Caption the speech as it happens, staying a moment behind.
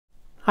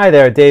Hi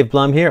there, Dave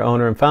Blum here,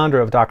 owner and founder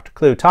of Dr.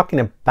 Clue,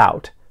 talking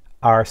about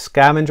our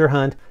scavenger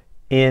hunt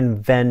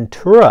in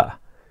Ventura.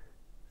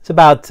 It's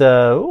about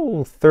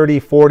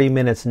 30-40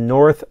 minutes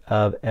north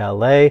of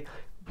LA,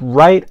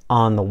 right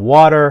on the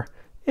water.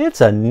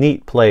 It's a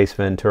neat place,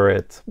 Ventura.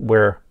 It's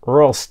where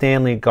Earl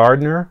Stanley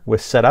Gardner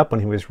was set up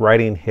when he was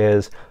writing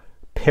his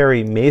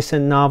Perry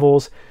Mason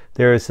novels.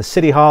 There's the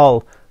City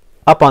Hall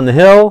up on the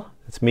hill.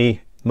 It's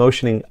me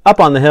motioning up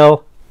on the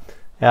hill.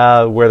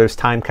 Where there's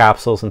time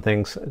capsules and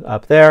things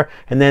up there,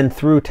 and then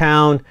through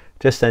town,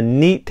 just a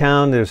neat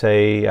town. There's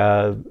a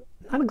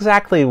not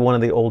exactly one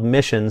of the old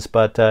missions,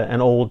 but an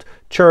old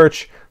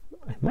church.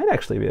 It might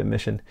actually be a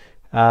mission,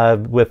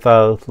 with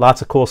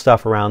lots of cool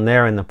stuff around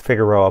there in the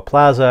Figueroa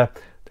Plaza.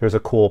 There's a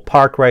cool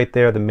park right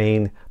there, the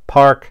main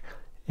park,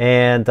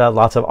 and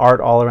lots of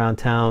art all around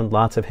town,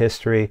 lots of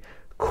history,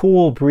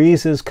 cool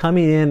breezes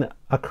coming in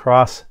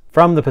across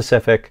from the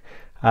Pacific.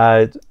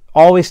 It's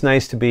always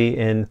nice to be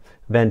in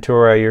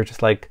Ventura. You're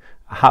just like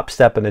a hop,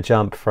 step, and a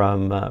jump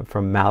from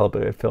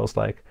Malibu, it feels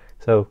like.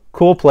 So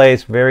cool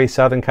place, very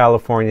Southern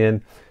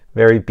Californian,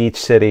 very beach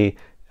city.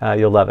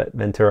 You'll love it,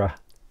 Ventura.